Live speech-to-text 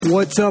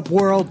What's up,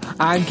 world?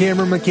 I'm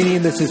Cameron McKinney,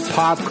 and this is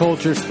Pop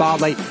Culture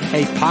Spotlight,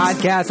 a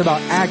podcast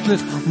about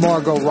actress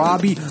Margot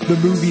Robbie, the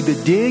movie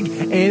The Dig,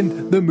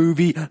 and the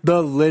movie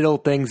The Little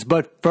Things.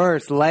 But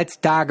first, let's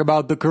talk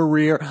about the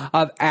career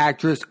of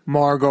actress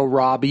Margot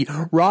Robbie.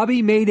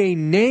 Robbie made a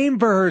name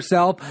for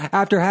herself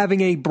after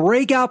having a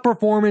breakout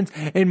performance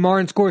in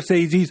Martin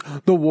Scorsese's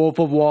The Wolf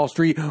of Wall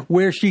Street,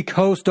 where she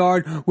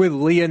co-starred with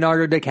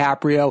Leonardo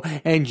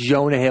DiCaprio and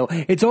Jonah Hill.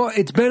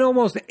 It's been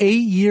almost 8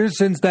 years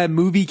since that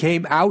movie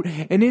came out,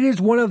 and it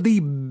is one of the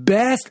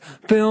best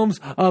films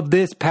of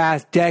this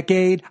past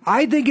decade.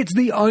 I think it's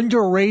the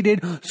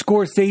underrated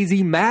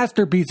Scorsese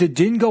masterpiece. It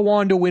didn't go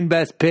on to win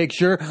Best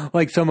Picture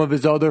like some of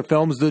his other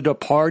films, The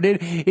Departed.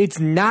 It's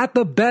not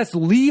the best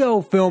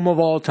Leo film of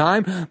all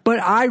time, but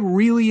I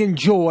really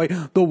enjoy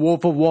The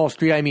Wolf of Wall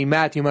Street. I mean,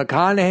 Matthew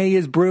McConaughey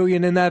is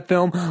brilliant in that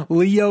film.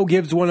 Leo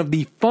gives one of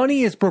the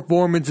funniest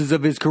performances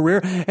of his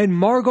career, and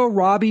Margot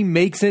Robbie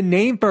makes a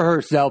name for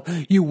herself.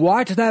 You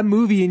watch that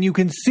movie and you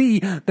can see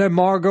that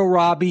Margot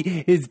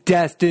Robbie is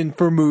destined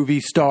for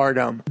movie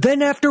stardom.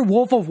 Then after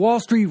Wolf of Wall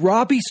Street,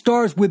 Robbie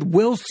stars with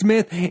Will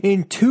Smith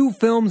in 2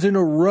 films in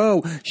a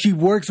row. She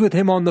works with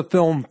him on the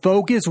film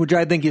Focus, which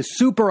I think is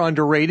super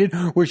underrated,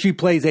 where she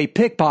plays a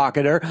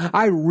pickpocketer.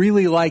 I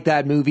really like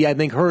that movie. I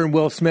think her and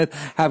Will Smith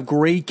have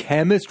great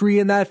chemistry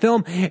in that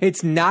film.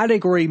 It's not a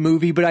great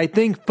movie, but I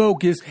think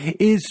Focus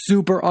is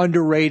super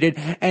underrated.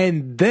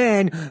 And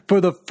then, for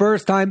the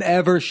first time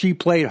ever, she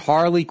played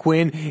Harley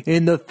Quinn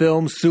in the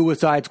film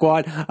Suicide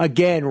Squad.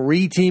 Again,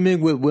 re-teaming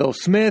with Will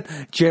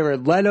Smith.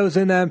 Jared Leto's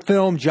in that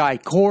film. Jai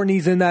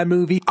Courtney's in that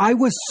movie. I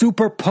was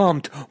super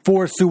pumped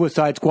for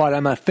Suicide Squad.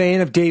 I'm a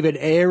fan of David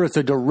Ayer as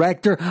a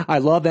director. I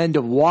love End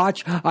of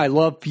Watch. I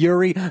love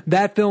Fury.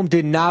 That film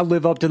did not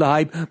live up to the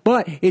hype,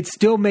 but it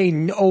still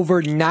made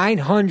over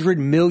 $900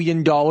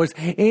 million,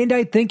 and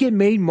I think it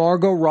made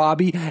Margot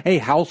Robbie a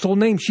household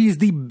name. She's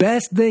the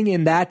best thing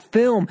in that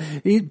film.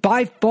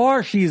 By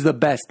far, she's the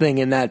best thing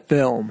in that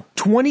film.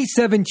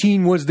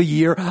 2017 was the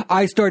year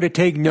I started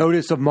to take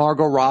notice of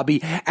Margot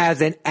Robbie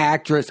as an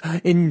actress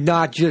and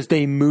not just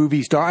a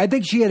movie star. I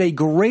think she had a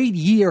great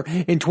year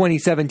in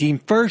 2017.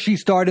 First, she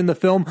starred in the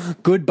film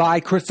Goodbye,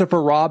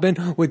 Christopher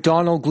Robin with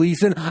Donald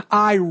Gleason.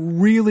 I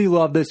really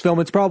love this film.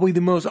 It's probably the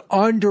most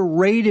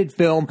underrated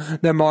film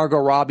that Margot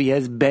Robbie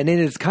has been in.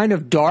 It's kind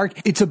of dark.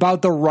 It's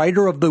about the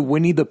writer of the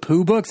Winnie the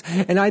Pooh books,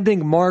 and I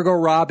think Margot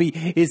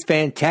Robbie is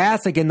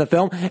fantastic in the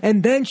film.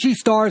 And then she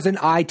stars in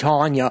I,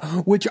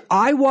 Tonya, which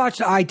I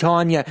watched I,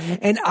 Tonya,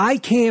 and I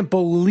can't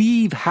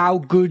believe how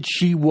good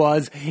she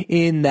was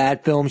in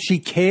that film. She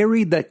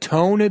carried the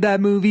tone of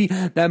that movie.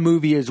 That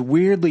movie is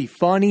weirdly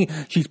funny.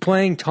 She's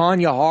playing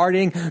Tonya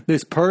Harding,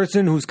 this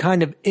person who's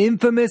kind of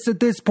infamous at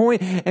this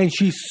point, and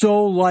she's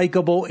so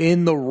likable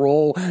in the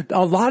role.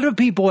 A lot of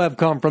people have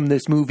come from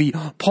this movie.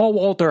 Paul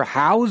Walter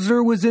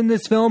Hauser was in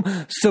this film.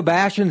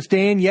 Sebastian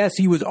Stan, yes,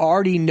 he was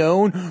already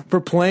known for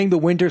playing the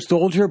Winter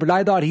Soldier, but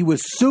I thought he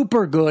was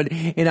super good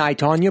in I,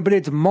 Tonya. But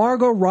it's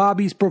Margot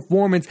Robbie's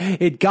performance.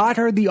 It got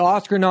her the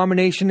Oscar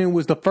nomination. It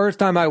was the first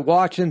time I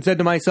watched and said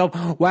to myself,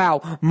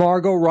 wow,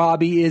 Margot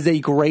Robbie is a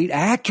great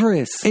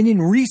actress. And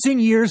in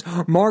recent years,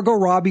 Margot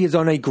Robbie is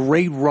on a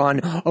great run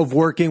of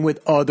working with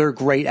other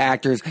great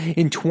actors.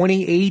 In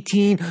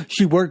 2018,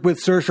 she worked with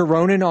Saoirse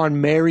Ronan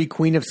on Mary,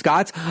 Queen of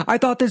Scots. I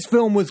thought this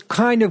film was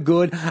kind of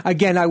good.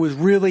 Again, I was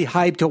really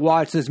hyped to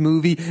watch this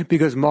movie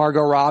because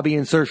Margot Robbie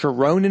and Saoirse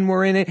Ronan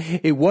were in it.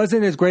 It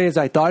wasn't as great as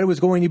I thought it was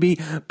going to be,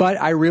 but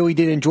I really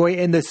did enjoy it.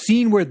 And the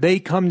scene where they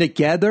come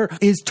together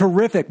is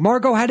terrific.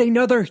 Margot had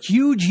another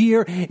huge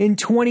year in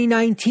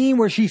 2019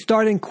 where she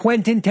starred in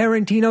Quentin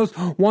Tarantino's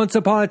Once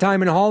Upon a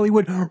Time in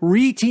Hollywood,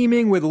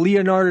 re-teaming with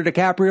Leonardo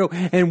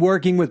DiCaprio and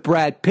working with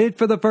Brad Pitt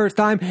for the first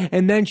time.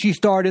 And then she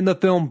starred in the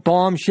film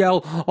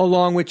Bombshell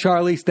along with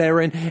Charlize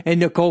Theron and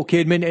Nicole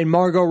Kidman, and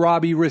Margot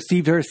Robbie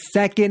received her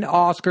second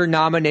Oscar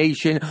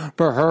nomination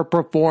for her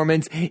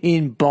performance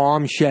in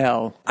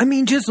Bombshell. I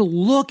mean, just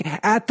look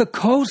at the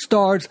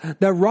co-stars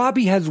that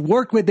Robbie has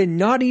worked with in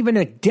not even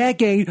a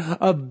decade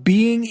of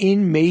being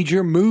in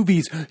major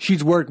movies.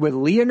 She's worked with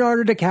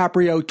Leonardo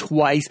DiCaprio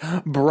twice,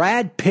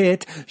 Brad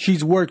Pitt,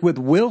 she's worked with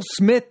Will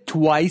Smith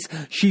twice,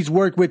 she's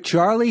worked with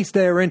Charlize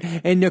Theron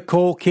and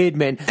Nicole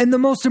Kidman. And the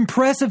most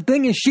impressive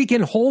thing is she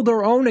can hold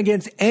her own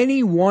against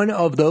any one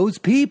of those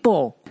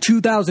people.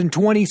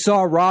 2020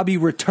 saw Robbie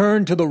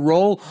return to the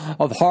role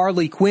of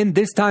Harley Quinn,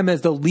 this time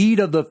as the lead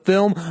of the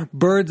film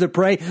Birds of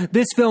Prey.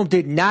 This film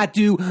did not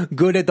do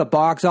good at the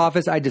box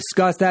office. I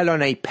discussed that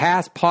on a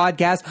past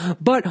podcast,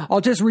 but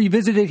I'll just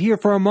revisit it here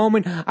for a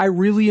moment. I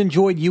really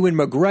enjoyed Ewan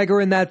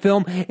McGregor in that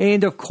film,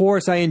 and of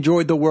course I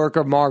enjoyed the work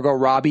of Margot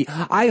Robbie.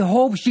 I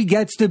hope she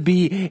gets to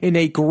be in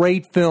a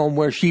great film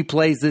where she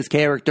plays this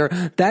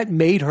character. That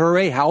made her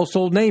a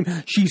household name.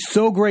 She's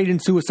so great in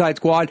Suicide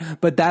Squad,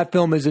 but that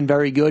film isn't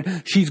very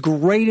good. She She's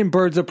great in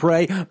Birds of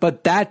Prey,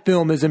 but that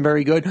film isn't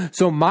very good.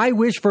 So my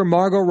wish for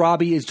Margot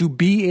Robbie is to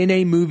be in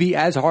a movie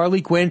as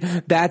Harley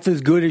Quinn that's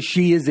as good as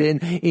she is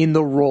in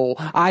the role.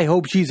 I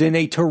hope she's in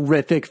a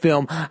terrific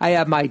film. I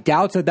have my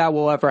doubts that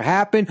will ever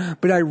happen,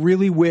 but I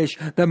really wish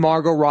that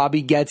Margot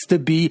Robbie gets to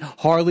be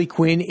Harley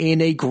Quinn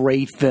in a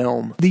great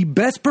film. The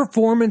best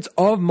performance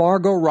of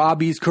Margot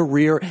Robbie's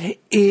career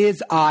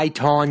is I,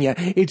 Tonya.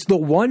 It's the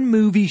one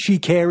movie she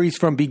carries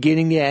from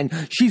beginning to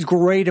end. She's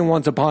great in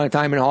Once Upon a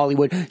Time in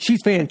Hollywood. She's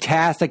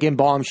fantastic in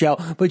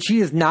Bombshell, but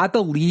she is not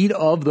the lead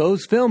of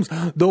those films.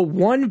 The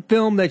one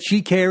film that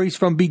she carries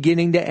from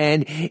beginning to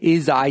end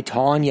is I,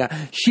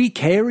 Tonya. She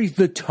carries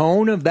the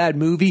tone of that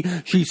movie.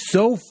 She's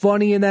so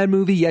funny in that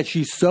movie, yet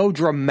she's so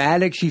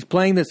dramatic. She's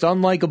playing this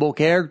unlikable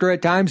character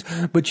at times,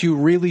 but you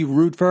really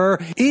root for her.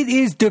 It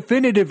is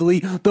definitively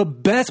the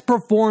best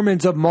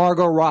performance of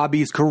Margot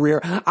Robbie's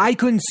career. I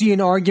couldn't see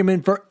an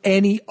argument for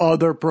any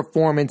other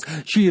performance.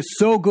 She is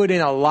so good in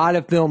a lot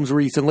of films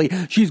recently.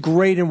 She's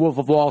great in Wolf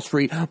of Wall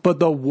Street, but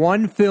the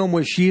one film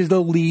where she is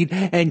the lead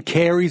and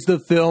carries the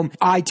film,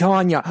 I,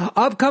 Tonya.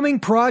 Upcoming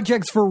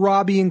projects for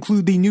Robbie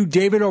include the new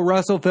David O.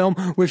 Russell film,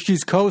 where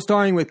she's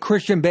co-starring with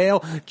Christian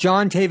Bale,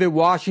 John David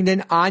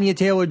Washington, Anya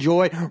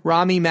Taylor-Joy,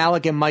 Rami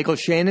Malek, and Michael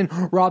Shannon.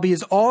 Robbie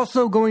is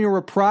also going to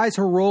reprise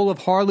her role of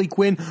Harley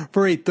Quinn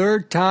for a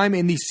third time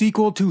in the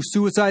sequel to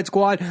Suicide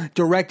Squad,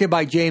 directed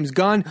by James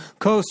Gunn,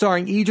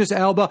 co-starring Idris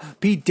Elba,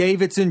 Pete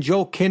Davidson,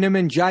 Joel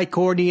Kinnaman, Jai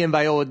Courtney, and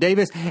Viola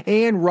Davis.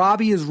 And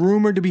Robbie is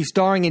rumored to be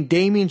starring in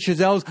Damien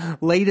Chazelle's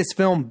latest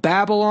film,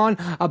 Babylon,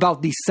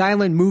 about the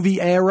silent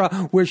movie era,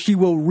 where she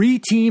will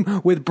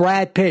re-team with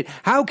Brad Pitt.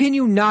 How can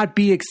you not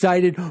be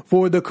excited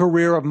for the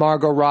career of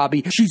Margot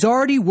Robbie? She's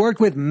already worked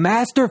with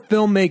master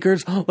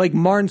filmmakers like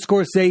Martin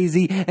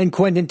Scorsese and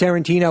Quentin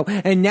Tarantino,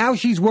 and now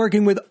she's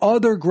working with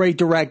other great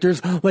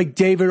directors like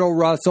David O.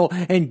 Russell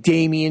and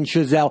Damien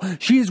Chazelle.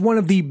 She is one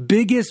of the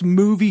biggest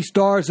movie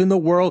stars in the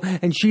world,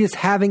 and she is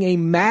having a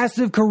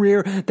massive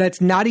career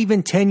that's not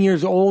even 10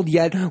 years old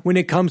yet when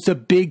it comes to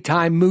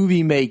big-time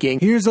movie making.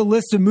 Here's a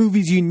list of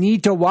movies you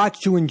need to watch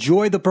to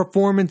enjoy the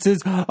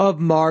performances of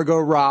Margot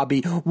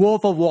Robbie: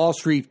 Wolf of Wall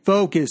Street,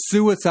 Focus,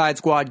 Suicide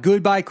Squad,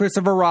 Goodbye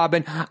Christopher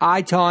Robin,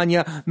 I,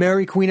 Tonya,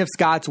 Mary Queen of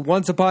Scots,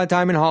 Once Upon a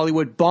Time in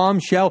Hollywood,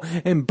 Bombshell,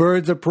 and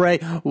Birds of Prey.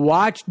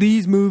 Watch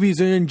these movies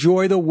and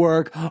enjoy the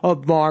work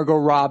of Margot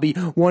Robbie,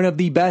 one of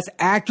the best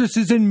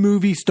actresses and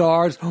movie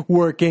stars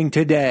working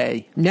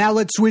today. Now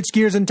let's switch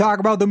gears and talk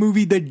about the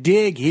movie The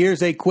Dig.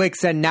 Here's a quick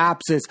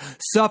synopsis.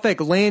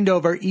 Suffolk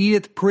Landover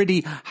Edith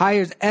Pretty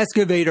hires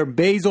excavator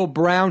Basil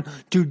Brown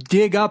to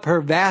dig up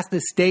her vast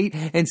estate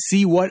and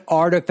see what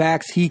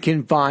artifacts he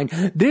can find.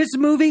 This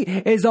movie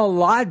is a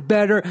lot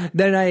better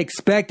than I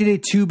expected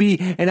it to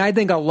be, and I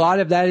think a lot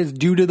of that is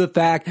due to the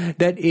fact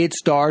that it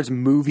stars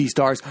movie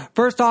stars.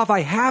 First off,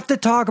 I have to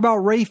talk about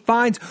Ralph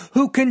Fiennes,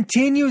 who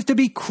continues to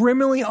be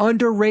criminally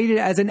underrated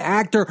as an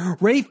actor.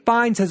 Ralph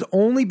Fiennes has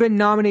only been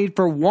nominated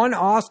for one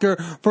Oscar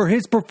for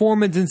his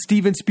performance in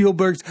Steven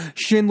Spielberg's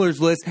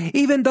Schindler's List,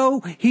 even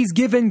though he's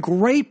given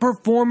great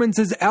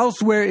performances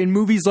elsewhere in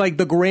movies like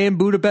The Grand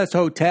Budapest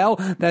Hotel,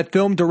 that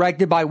film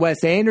directed by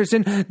Wes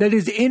Anderson, that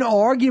is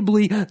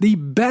inarguably the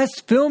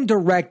best film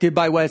directed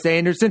by Wes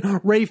Anderson.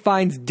 Ralph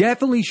Fiennes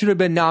definitely should have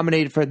been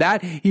nominated for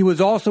that. He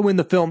was also in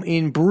the film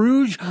In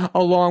Bruges,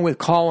 along with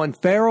Colin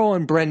Farrell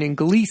and Brendan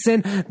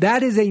Gleeson.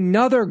 That is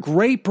another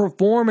great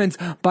performance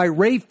by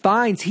Ralph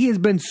Fiennes. He has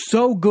been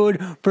so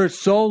good for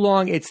so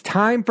long. It's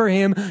time for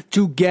him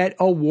to get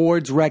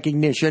awards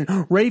recognition.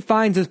 Ralph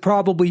Fiennes is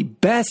probably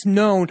best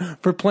known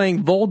for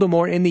playing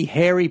Voldemort in the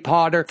Harry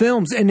Potter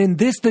films, and in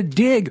this The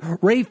Dig,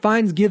 Ralph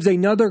Fiennes gives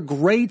another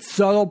great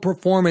subtle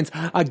performance.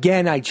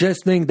 Again, I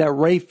just think that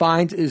Ralph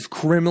Fiennes is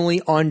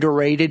criminally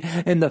underrated,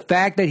 and the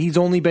fact that he's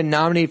only been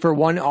nominated for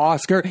one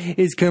Oscar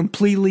is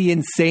completely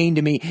insane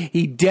to me.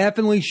 He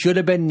definitely should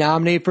have been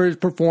nominated for his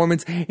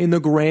performance in The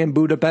Grand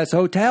Budapest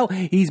Hotel.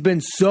 He's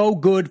been so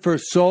good for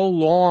so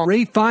long.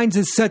 Ralph Fiennes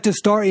is set to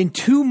star in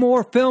 2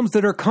 more films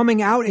that are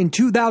coming out in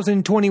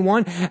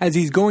 2021, as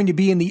he's going to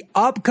be in the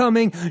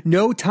upcoming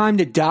No Time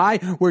to Die,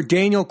 where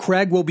Daniel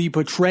Craig will be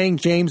portraying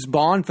James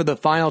Bond for the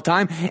final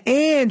time,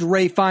 and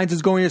Ralph Fiennes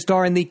is going to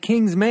star in The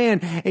King's Man,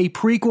 a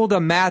prequel to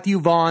Matthew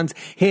Vaughn's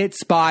hit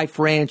spy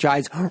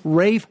franchise.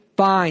 Ralph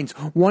Fiennes,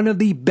 one of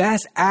the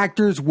best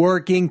actors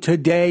working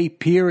today,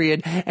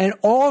 period. And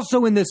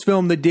also in this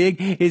film, The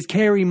Dig, is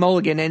Carey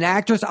Mulligan, an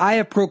actress I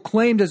have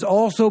proclaimed as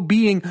also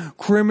being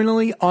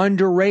criminally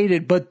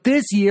underrated. But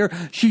this year,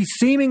 she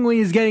seemingly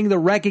is getting the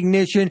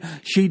recognition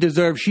she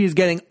deserves. She is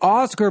getting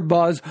Oscar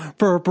buzz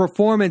for her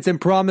performance in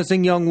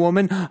Promising Young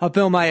Woman, a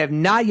film I have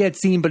not yet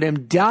seen but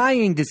am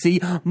dying to see.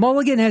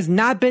 Mulligan has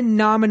not been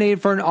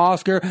nominated for an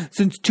Oscar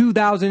since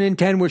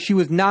 2010, where she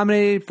was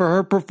nominated for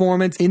her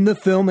performance in the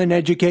film An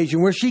Education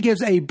Invasion, where she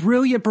gives a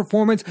brilliant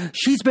performance.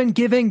 She's been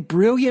giving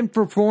brilliant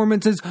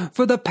performances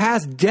for the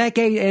past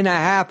decade and a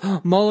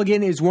half.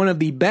 Mulligan is one of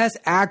the best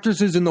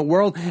actresses in the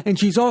world, and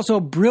she's also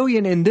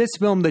brilliant in this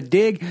film, The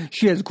Dig.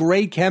 She has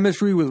great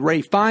chemistry with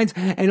Ralph Fiennes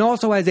and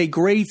also has a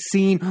great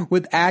scene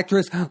with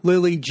actress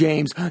Lily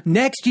James.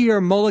 Next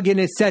year, Mulligan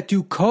is set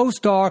to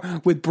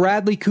co-star with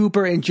Bradley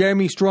Cooper and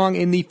Jeremy Strong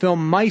in the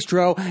film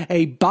Maestro,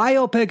 a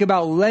biopic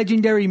about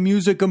legendary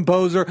music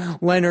composer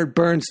Leonard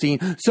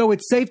Bernstein. So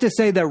it's safe to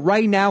say that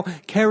right now,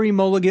 Carey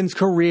Mulligan's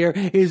career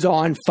is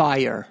on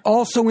fire.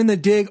 Also in The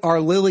Dig are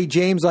Lily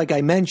James, like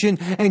I mentioned,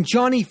 and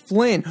Johnny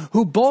Flynn,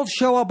 who both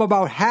show up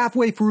about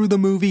halfway through the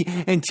movie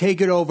and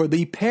take it over.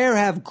 The pair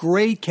have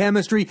great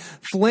chemistry.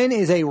 Flynn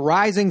is a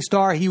rising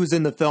star. He was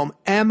in the film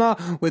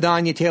Emma with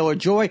Anya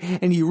Taylor-Joy,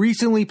 and he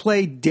recently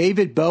played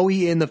David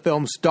Bowie in the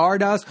film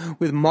Stardust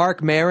with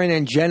Marc Maron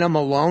and Jenna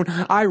Malone.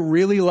 I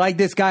really like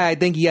this guy. I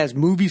think he has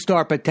movie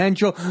star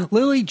potential.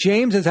 Lily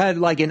James has had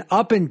like an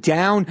up and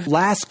down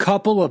last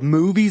couple of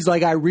movies.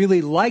 Like I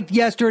really liked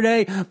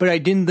Yesterday, but I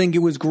didn't think it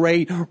was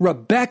great.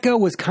 Rebecca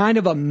was kind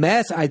of a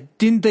mess. I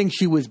didn't think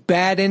she was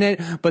bad in it,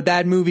 but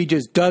that movie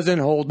just doesn't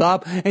hold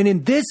up. And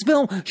in this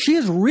film, she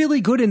is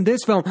really good in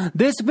this film.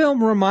 This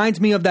film reminds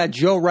me of that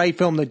Joe Wright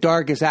film, The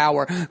Darkest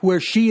Hour, where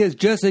she is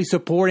just a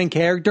supporting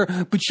character,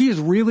 but she is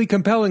really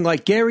compelling.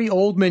 Like Gary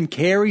Oldman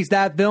carries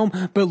that film,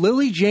 but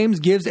Lily James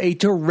gives a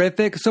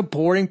terrific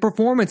supporting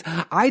performance.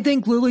 I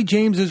think Lily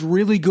James is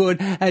really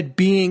good at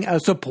being a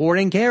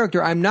supporting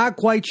character. I'm not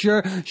quite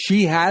sure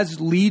she has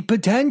lead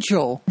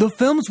potential. The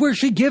films where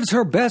she gives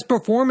her best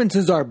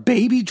performances are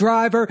Baby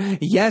Driver,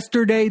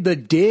 Yesterday, The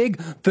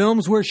Dig,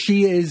 films where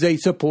she is a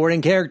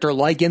supporting character,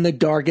 like in The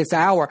Darkest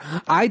Hour.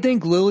 I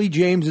think Lily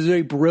James is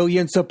a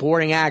brilliant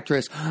supporting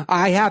actress.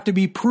 I have to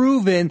be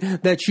proven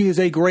that she is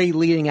a great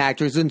leading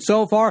actress, and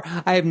so far,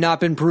 I have not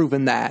been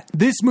proven that.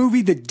 This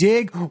movie, The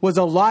Dig, was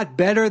a lot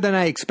better than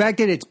I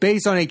expected. It's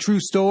based on a true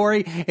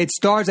story. It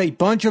stars a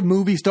bunch of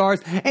movie stars,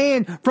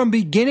 and from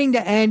beginning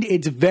to end,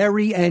 it's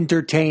very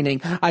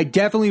entertaining. I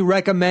definitely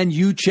recommend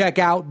you check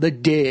out The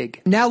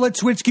Dig. Now let's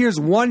switch gears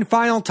one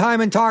final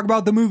time and talk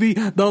about the movie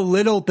The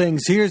Little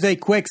Things. Here's a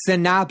quick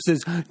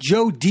synopsis.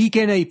 Joe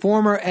Deacon, a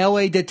former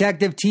LA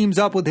detective, teams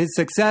up with his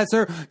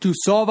successor to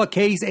solve a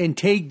case and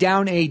take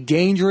down a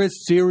dangerous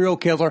serial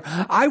killer.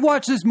 I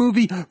watched this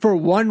movie for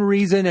one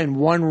reason and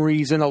one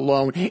reason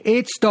alone.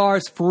 It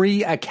stars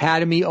 3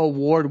 Academy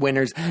Award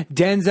winners,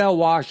 Denzel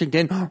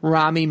Washington,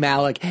 Rami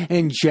Malek,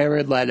 and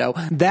Jared Leto.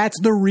 That's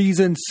the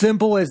reason,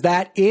 simple as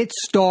that. It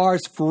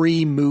stars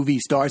 3 movie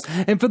stars.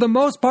 And for the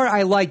most part,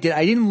 I liked it.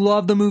 I didn't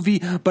love the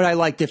movie, but I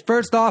liked it.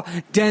 First off,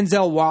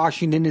 Denzel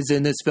Washington is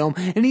in this film,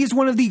 and he's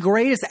one of the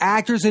greatest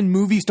actors and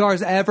movie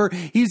stars ever.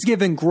 He's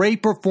given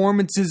great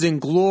performances in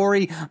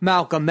Glory,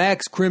 Malcolm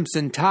X,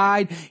 Crimson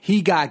Tide,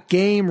 He Got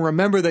Game,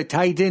 Remember the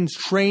Titans,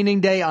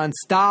 Training Day,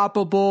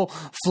 Unstoppable,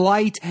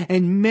 Flight,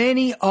 and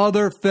many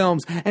other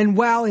films. And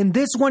while in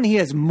this one he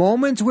has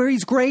moments where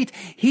he's great,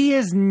 he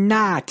is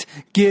not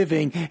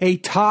giving a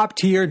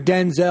top-tier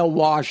Denzel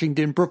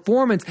Washington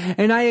performance,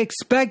 and I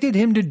expected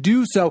him to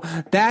do so.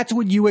 That's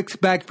what you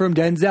expect from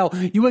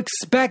Denzel. You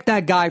expect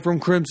that guy from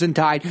Crimson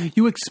Tide,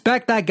 you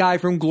expect that guy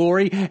from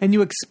Glory, and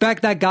you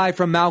expect that guy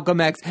from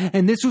Malcolm X,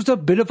 and this was a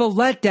bit of a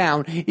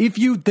letdown. If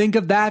you think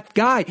of that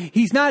guy,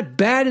 he's not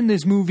bad in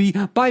this movie.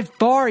 By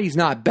far, he's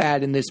not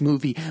bad in this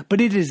movie,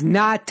 but it is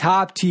not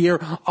top-tier,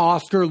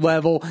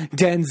 Oscar-level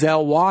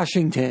Denzel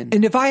Washington.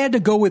 And if I had to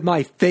go with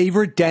my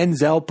favorite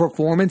Denzel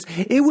performance,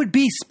 it would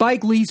be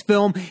Spike Lee's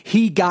film,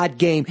 He Got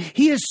Game.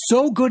 He is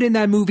so good in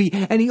that movie,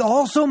 and he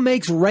also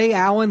makes Ray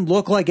Allen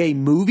look like a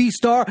movie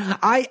star.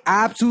 I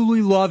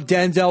absolutely love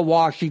Denzel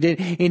Washington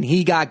in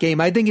He Got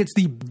Game. I think it's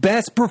the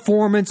best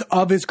performance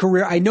of his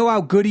career. I know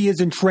how good he is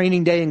in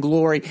Training Day and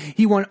Glory.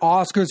 He won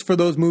Oscars for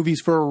those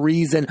movies for a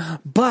reason,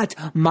 but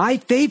my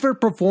favorite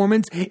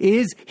performance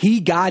is He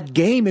Got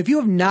Game. If you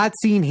have not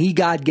seen He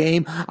Got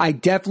Game, I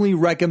definitely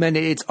recommend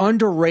it. It's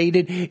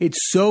underrated, it's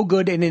so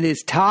good, and it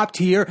is top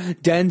tier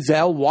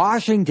Denzel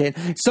Washington.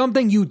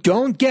 Something you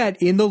don't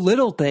get in The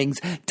Little Things.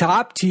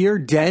 Top tier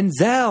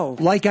Denzel.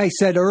 Like I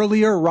said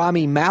earlier,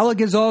 Rami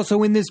Malek is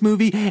also in this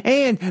movie,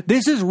 and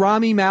this is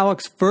Rami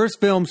Malek's first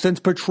film since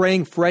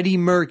portraying Freddie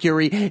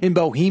Mercury in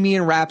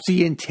Bohemian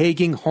Rhapsody and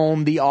taking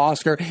home the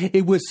Oscar.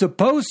 It was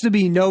supposed to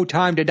be No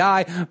Time to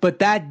Die, but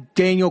that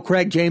Daniel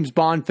Craig James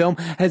Bond film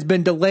has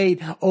been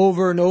delayed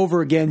over and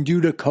over again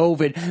due to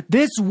COVID.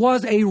 This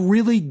was a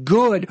really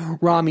good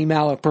Rami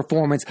Malek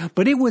performance,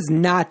 but it was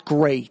not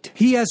great.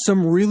 He has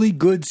some really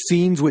good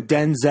scenes with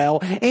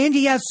Denzel, and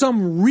he has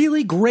some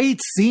really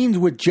great scenes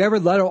with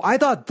Jared Leto. I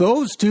thought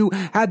those two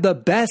had the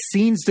best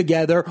scenes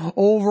together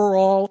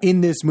overall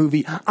in this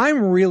movie.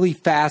 I'm really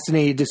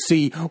fascinated to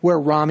see where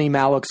Rami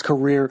Malek's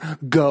career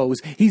goes.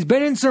 He's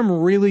been in some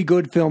really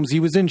good films. He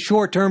was in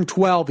Short Term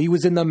 12. He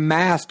was in The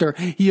Master.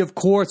 He, of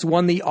course,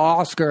 won the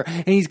Oscar,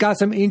 and he's got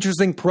some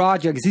interesting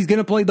projects. He's going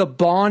to play the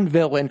Bond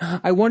villain.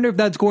 I wonder if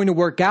that's going to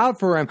work out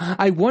for him.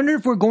 I wonder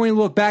if we're going to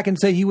look back and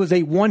say he was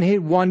a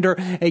one-hit wonder,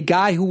 a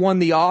guy who won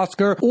the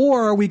Oscar,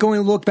 or are we going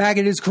to look back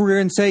at his career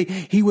and say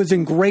he was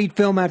in great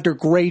film after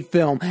great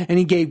film, and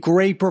he gave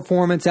great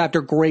performance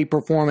after great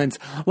performance.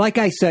 Like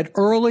I said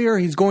earlier,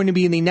 he's going to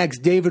be in the next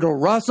David O.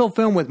 Russell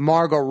film with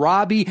Margot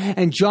Robbie,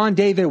 and John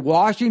David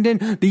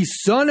Washington, the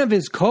son of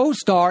his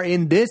co-star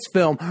in this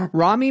film.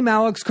 Rami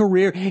Malek's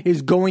career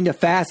is going to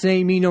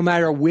fascinate me no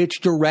matter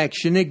which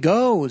direction it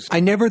goes. I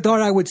never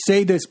thought I would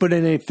say this, but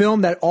in a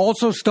film that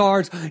also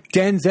stars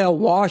Denzel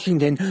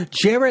Washington,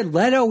 Jared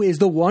Leto is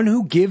the one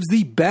who gives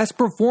the best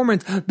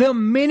performance. The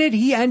minute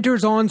he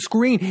enters on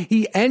screen,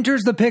 he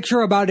enters the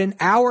picture about an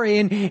hour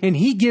in, and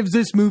he gives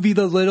this movie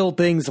The Little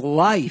Things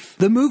life.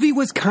 The movie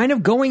was kind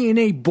of going in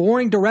a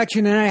boring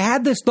direction, and I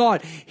had this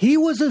thought: he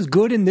was as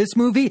good in this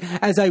movie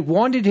as I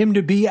wanted him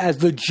to be as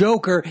the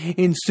Joker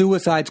in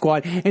Suicide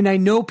Squad. And I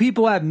know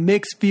people have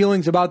mixed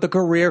feelings about the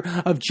career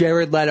of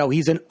Jared Leto.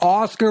 He's an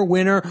Oscar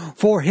winner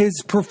for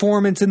his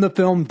performance in the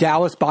film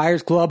Dallas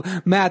Buyers Club.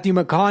 Matthew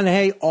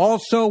McConaughey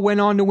also went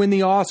on to win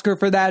the Oscar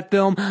for that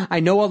film. I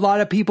know a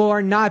lot of people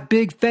are not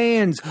big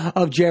fans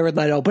of Jared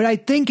Leto, but I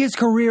think his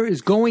career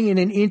is going in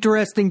an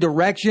interesting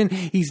direction.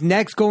 He's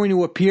next going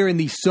to appear in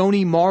the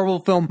Sony Marvel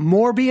film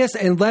Morbius,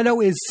 and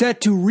Leto is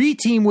set to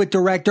re-team with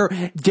director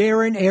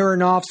Darren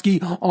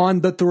Aronofsky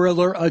on the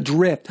thriller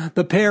Adrift.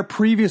 The pair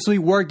previously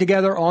worked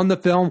together on the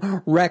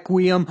film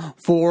Requiem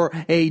for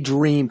a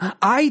Dream.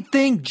 I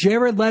think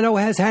Jared Leto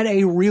has had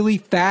a really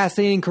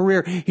fascinating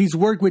career. He's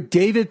worked with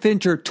David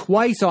Fincher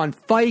twice on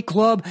Fight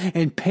Club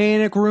and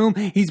Panic Room.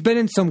 He's been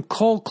in some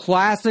cult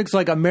classics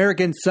like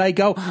American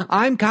Psycho.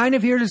 I'm kind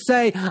of here to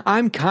say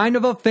I'm kind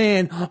of a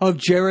fan of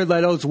Jared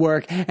Leto's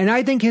work, and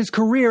I think his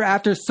career,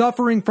 after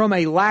suffering from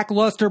a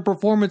lackluster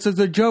performance as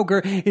the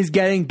Joker, is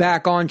getting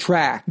back on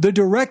track. The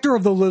director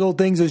of The Little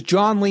Things is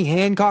John Lee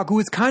Hancock, who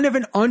is kind of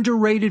an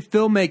underrated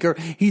filmmaker.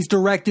 He's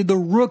directed The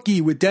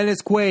Rookie with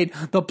Dennis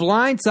Quaid, The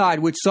Blind Side,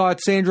 which saw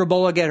Sandra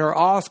Bullock get her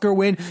Oscar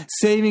win,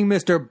 Saving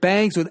Mr.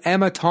 Banks with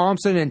Emma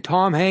Thompson and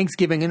Tom Hanks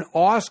giving an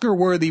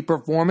Oscar-worthy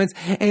performance,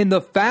 and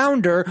The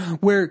Founder,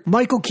 where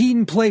Michael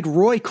Keaton played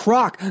Roy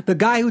Kroc, the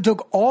guy who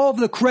took all of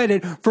the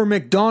credit for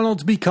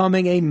McDonald's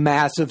becoming a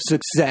massive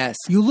success.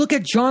 You look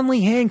at John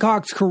Lee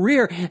Hancock's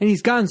career, and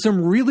he's gotten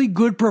some really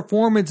good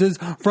performances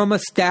from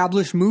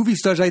established movie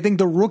stars. I think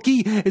The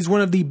Rookie is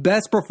one of the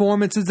best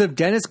performances of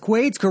Dennis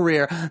Quaid's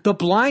career. The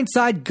Blind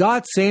Side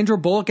got Sandra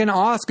Bullock an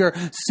Oscar.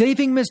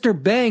 Saving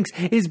Mr. Banks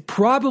is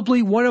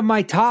probably one of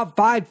my top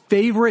 5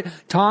 favorite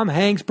Tom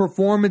Hanks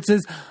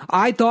performances.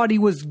 I thought he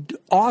was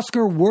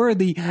Oscar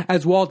worthy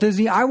as Walt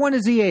Disney. I want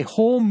to see a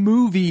whole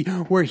movie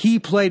where he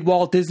played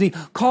Walt Disney.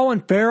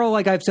 Colin Farrell,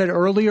 like I've said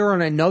earlier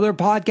on another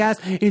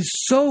podcast, is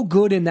so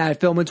good in that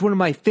film. It's one of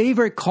my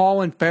favorite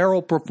Colin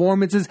Farrell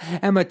performances.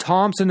 Emma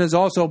Thompson is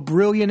also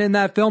brilliant in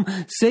that film.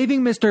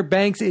 Saving Mr.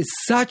 Banks is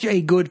such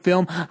a good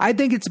film. I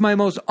think it's my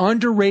most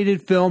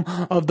underrated film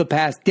of the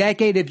past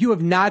decade. If you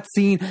have not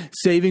seen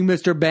Saving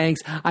Mr.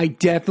 Banks, I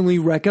definitely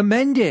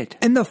recommend it.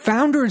 And The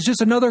Founder is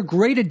just another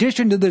great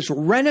addition to this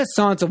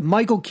renaissance of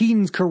Michael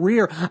Keaton's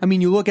career. I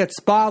mean, you look at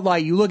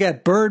Spotlight, you look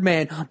at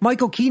Birdman.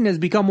 Michael Keaton has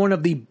become one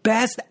of the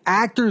best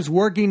actors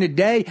working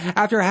today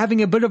after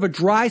having a bit of a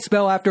dry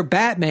spell after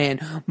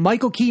Batman.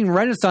 Michael Keaton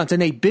renaissance,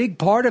 and a big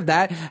part of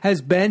that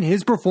has been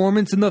his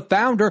performance in The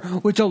Founder,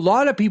 which a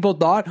lot of people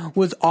thought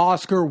was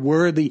Oscar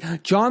worthy.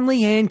 John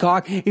Lee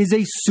Hancock is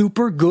a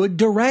super good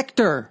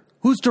director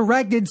who's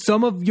directed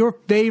some of your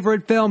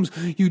favorite films.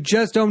 You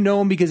just don't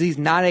know him because he's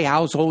not a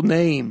household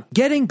name.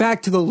 Getting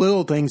back to The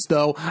Little Things,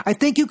 though, I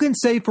think you can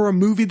say for a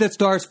movie that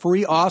stars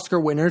 3 Oscar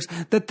winners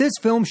that this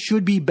film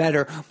should be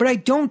better, but I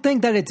don't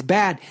think that it's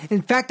bad.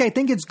 In fact, I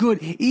think it's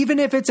good, even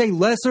if it's a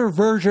lesser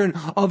version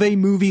of a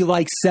movie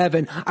like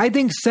Seven. I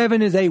think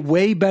Seven is a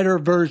way better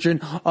version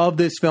of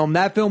this film.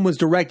 That film was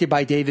directed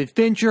by David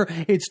Fincher.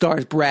 It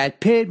stars Brad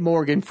Pitt,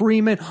 Morgan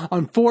Freeman.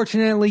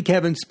 Unfortunately,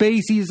 Kevin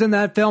Spacey is in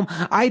that film.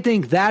 I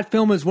think that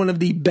film is one of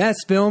the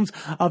best films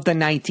of the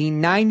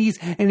 1990s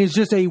and is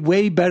just a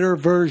way better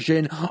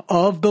version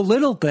of The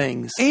Little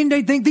Things. And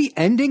I think the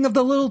ending of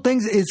The Little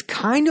Things is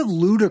kind of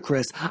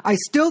ludicrous. I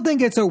still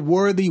think it's a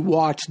worthy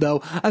watch,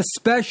 though,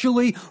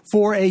 especially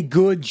for a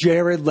good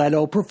Jared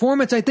Leto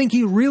performance. I think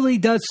he really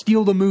does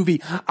steal the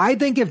movie. I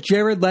think if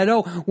Jared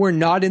Leto were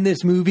not in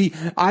this movie,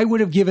 I would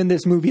have given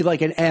this movie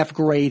like an F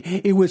grade.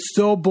 It was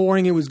so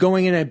boring. It was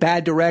going in a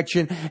bad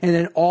direction. And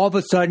then all of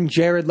a sudden,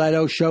 Jared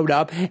Leto showed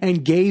up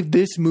and gave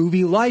this movie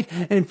life,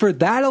 and for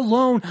that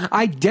alone,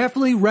 I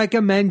definitely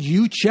recommend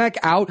you check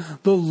out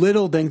The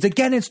Little Things.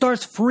 Again, it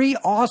stars 3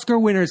 Oscar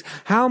winners.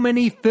 How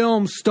many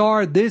films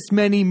star this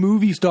many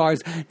movie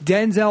stars?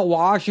 Denzel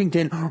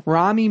Washington,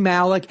 Rami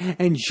Malek,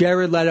 and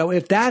Jared Leto.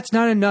 If that's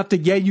not enough to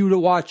get you to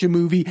watch a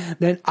movie,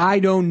 then I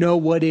don't know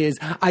what is.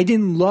 I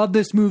didn't love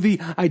this movie.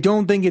 I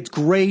don't think it's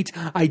great.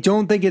 I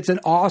don't think it's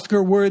an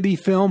Oscar-worthy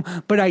film,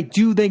 but I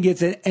do think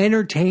it's an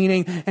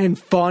entertaining and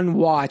fun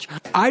watch.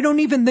 I don't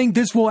even think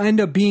this will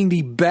end up being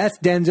the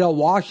best Denzel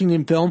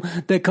Washington film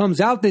that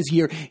comes out this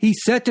year. He's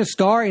set to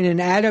star in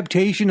an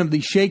adaptation of the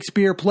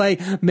Shakespeare play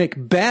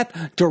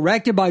Macbeth,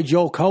 directed by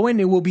Joel Coen.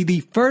 It will be the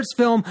first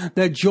film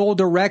that Joel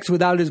directs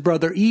without his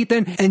brother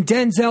Ethan, and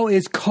Denzel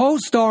is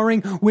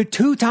co-starring with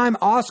two-time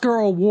Oscar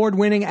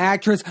award-winning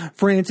actress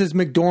Frances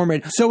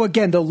McDormand. So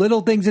again, The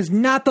Little Things is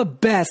not the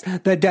best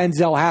that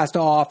Denzel has to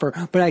offer,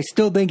 but I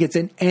still think it's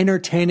an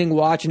entertaining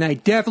watch, and I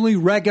definitely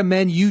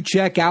recommend you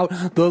check out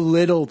The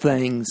Little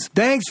Things.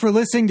 Thanks for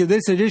listening to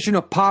this edition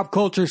of Pop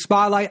Culture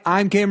Spotlight.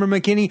 I'm Cameron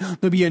McKinney.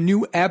 There'll be a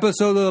new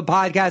episode of the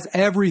podcast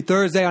every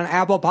Thursday on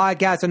Apple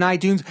Podcasts and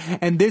iTunes,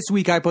 and this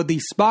week I put the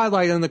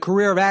spotlight on the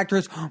career of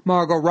actress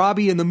Margot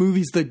Robbie in the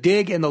movies The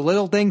Dig and The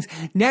Little Things.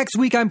 Next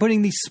week I'm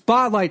putting the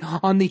spotlight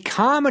on the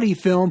comedy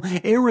film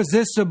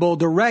Irresistible,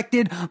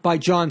 directed by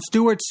Jon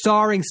Stewart,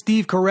 starring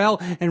Steve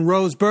Carell and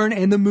Rose Byrne,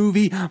 and the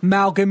movie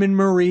Malcolm and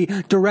Marie,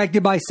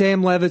 directed by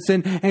Sam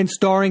Levinson and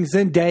starring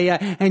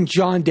Zendaya and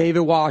John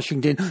David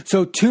Washington.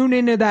 So tune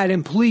into that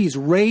and please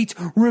rate,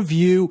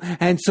 review,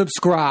 and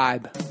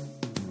subscribe.